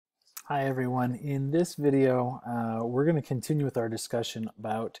Hi everyone. In this video, we're going to continue with our discussion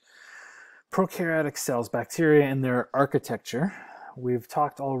about prokaryotic cells, bacteria, and their architecture. We've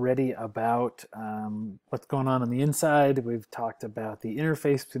talked already about what's going on the inside. We've talked about the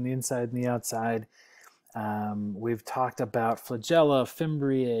interface between the inside and the outside. We've talked about flagella,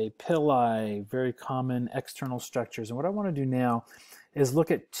 fimbriae, pili, very common external structures. And what I want to do now is look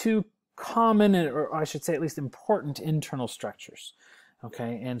at two common, or I should say at least important internal structures.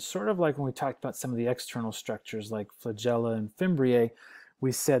 Okay, and sort of like when we talked about some of the external structures like flagella and fimbriae,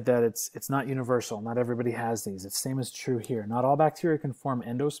 we said that it's not universal. Not everybody has these. The same is true here. Not all bacteria can form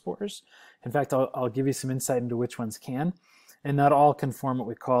endospores. In fact, I'll give you some insight into which ones can. And not all can form what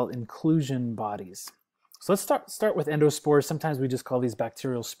we call inclusion bodies. So let's start with endospores. Sometimes we just call these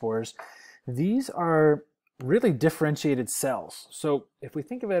bacterial spores. These are really differentiated cells. So if we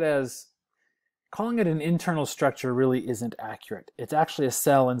think of it as calling it an internal structure really isn't accurate. It's actually a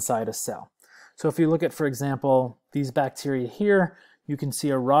cell inside a cell. So if you look at, for example, these bacteria here, you can see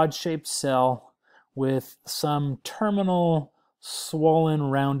a rod-shaped cell with some terminal swollen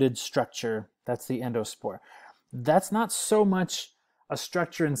rounded structure. That's the endospore. That's not so much a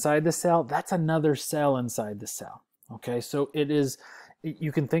structure inside the cell, that's another cell inside the cell. Okay, so it is,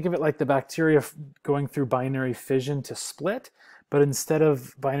 you can think of it like the bacteria going through binary fission to split, but instead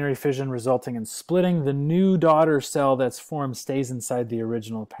of binary fission resulting in splitting, the new daughter cell that's formed stays inside the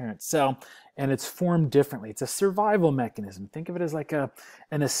original parent cell, and it's formed differently. It's a survival mechanism. Think of it as like an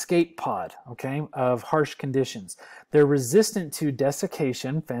escape pod, okay, of harsh conditions. They're resistant to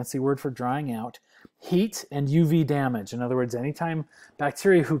desiccation, fancy word for drying out, heat, and UV damage. In other words, anytime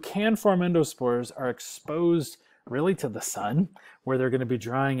bacteria who can form endospores are exposed really to the sun, where they're going to be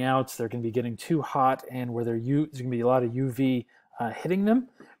drying out, they're going to be getting too hot, and where there's going to be a lot of UV hitting them,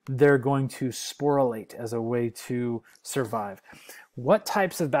 they're going to sporulate as a way to survive. What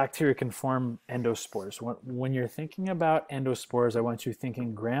types of bacteria can form endospores? When you're thinking about endospores, I want you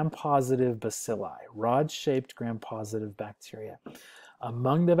thinking gram-positive bacilli, rod-shaped gram-positive bacteria.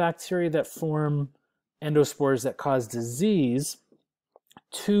 Among the bacteria that form endospores that cause disease,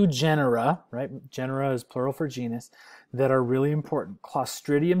 two genera, right? Genera is plural for genus, that are really important: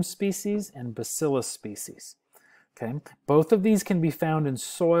 Clostridium species and Bacillus species. Okay, both of these can be found in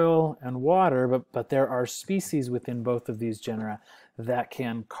soil and water, but there are species within both of these genera that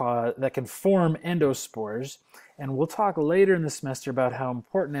can form endospores, and we'll talk later in the semester about how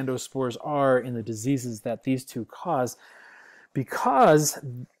important endospores are in the diseases that these two cause, because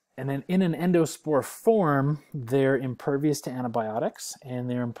in an endospore form, they're impervious to antibiotics, and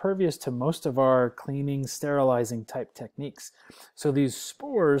they're impervious to most of our cleaning, sterilizing type techniques. So these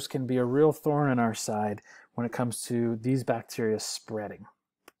spores can be a real thorn in our side when it comes to these bacteria spreading.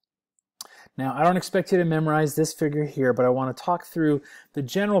 Now, I don't expect you to memorize this figure here, but I want to talk through the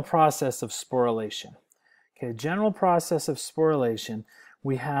general process of sporulation. Okay, general process of sporulation,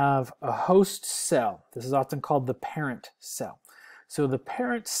 we have a host cell. This is often called the parent cell. So the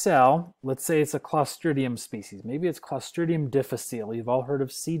parent cell, let's say it's a Clostridium species. Maybe it's Clostridium difficile. You've all heard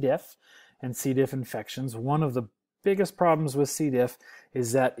of C. diff and C. diff infections. One of the biggest problems with C. diff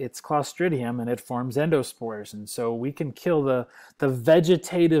is that it's Clostridium and it forms endospores. And so we can kill the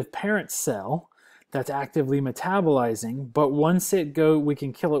vegetative parent cell that's actively metabolizing, but once we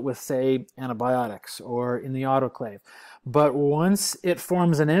can kill it with, say, antibiotics or in the autoclave. But once it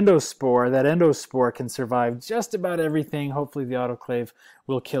forms an endospore, that endospore can survive just about everything. Hopefully the autoclave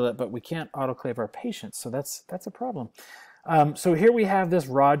will kill it, but we can't autoclave our patients, so that's a problem. So here we have this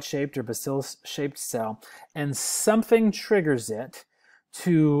rod-shaped or bacillus-shaped cell, and something triggers it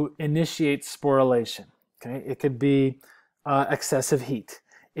to initiate sporulation. Okay, it could be excessive heat.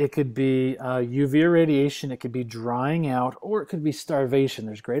 It could be UV irradiation, it could be drying out, or it could be starvation.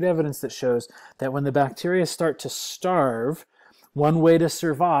 There's great evidence that shows that when the bacteria start to starve, one way to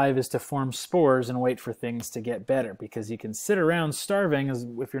survive is to form spores and wait for things to get better, because you can sit around starving as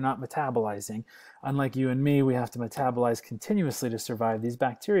if you're not metabolizing. Unlike you and me, we have to metabolize continuously to survive. These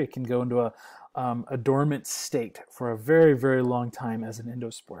bacteria can go into a dormant state for a very, very long time as an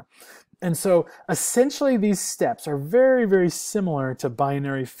endospore. And so essentially these steps are very, very similar to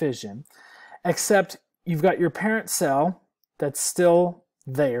binary fission, except you've got your parent cell that's still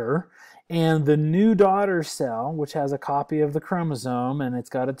there, and the new daughter cell, which has a copy of the chromosome, and it's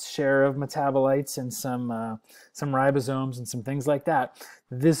got its share of metabolites and some ribosomes and some things like that.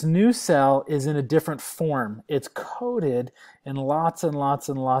 This new cell is in a different form. It's coated in lots and lots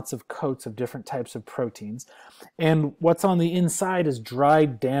and lots of coats of different types of proteins. And what's on the inside is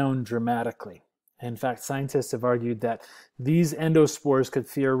dried down dramatically. In fact, scientists have argued that these endospores could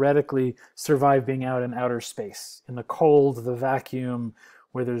theoretically survive being out in outer space, in the cold, the vacuum,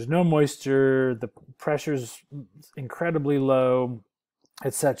 where there's no moisture, the pressure's incredibly low,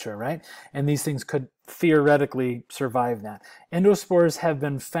 etc., right? And these things could theoretically survive that. Endospores have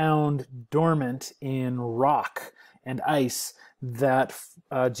been found dormant in rock and ice that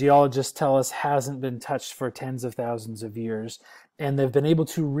geologists tell us hasn't been touched for tens of thousands of years, and they've been able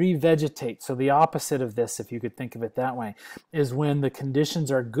to revegetate. So the opposite of this, if you could think of it that way, is when the conditions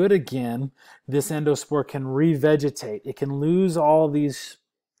are good again, this endospore can revegetate. It can lose all these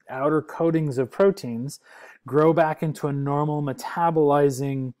outer coatings of proteins, grow back into a normal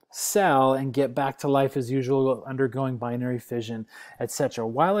metabolizing cell, and get back to life as usual, undergoing binary fission, etc.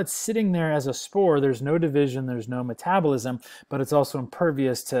 While it's sitting there as a spore, there's no division, there's no metabolism, but it's also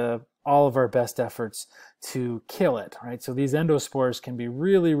impervious to all of our best efforts to kill it, right? So these endospores can be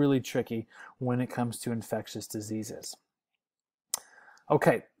really, really tricky when it comes to infectious diseases.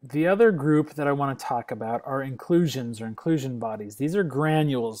 Okay, the other group that I want to talk about are inclusions or inclusion bodies. These are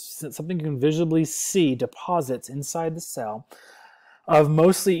granules, something you can visibly see, deposits inside the cell of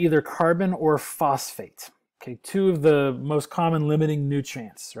mostly either carbon or phosphate. Okay, two of the most common limiting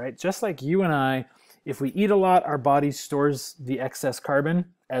nutrients, right? Just like you and I, if we eat a lot, our body stores the excess carbon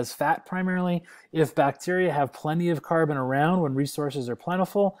as fat primarily. If bacteria have plenty of carbon around when resources are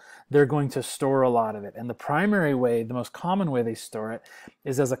plentiful, they're going to store a lot of it. And the primary way, the most common way they store it,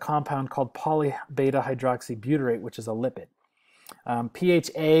 is as a compound called polybeta hydroxybutyrate, which is a lipid.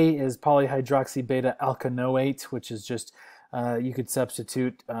 PHA is polyhydroxybeta alkanoate, which is just, you could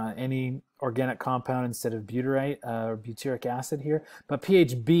substitute any organic compound instead of butyrate or butyric acid here. But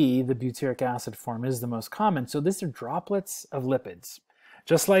PHB, the butyric acid form, is the most common. So these are droplets of lipids.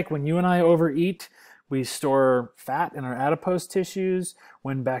 Just like when you and I overeat, we store fat in our adipose tissues.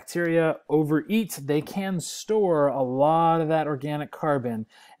 When bacteria overeat, they can store a lot of that organic carbon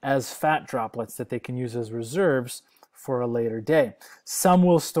as fat droplets that they can use as reserves for a later day. Some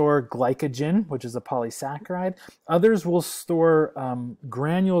will store glycogen, which is a polysaccharide. Others will store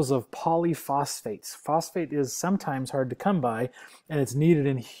granules of polyphosphates. Phosphate is sometimes hard to come by, and it's needed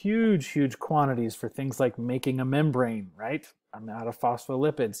in huge, huge quantities for things like making a membrane, right? Out of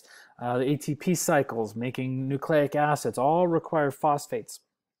phospholipids. The ATP cycles, making nucleic acids, all require phosphates.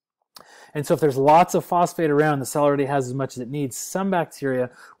 And so if there's lots of phosphate around, the cell already has as much as it needs, some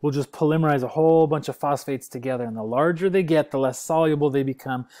bacteria will just polymerize a whole bunch of phosphates together. And the larger they get, the less soluble they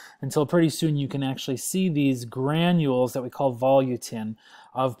become, until pretty soon you can actually see these granules that we call volutin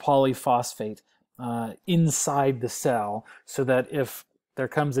of polyphosphate inside the cell, so that if there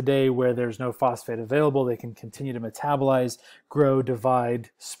comes a day where there's no phosphate available, they can continue to metabolize, grow, divide,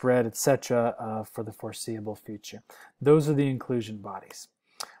 spread, etc. For the foreseeable future. Those are the inclusion bodies.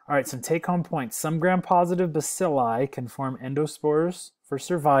 All right, some take-home points. Some gram-positive bacilli can form endospores for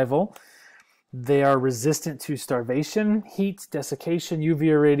survival. They are resistant to starvation, heat, desiccation, UV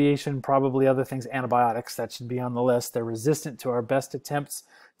irradiation, probably other things, antibiotics. That should be on the list. They're resistant to our best attempts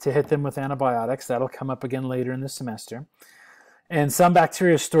to hit them with antibiotics. That'll come up again later in the semester. And some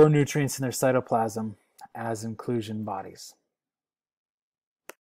bacteria store nutrients in their cytoplasm as inclusion bodies.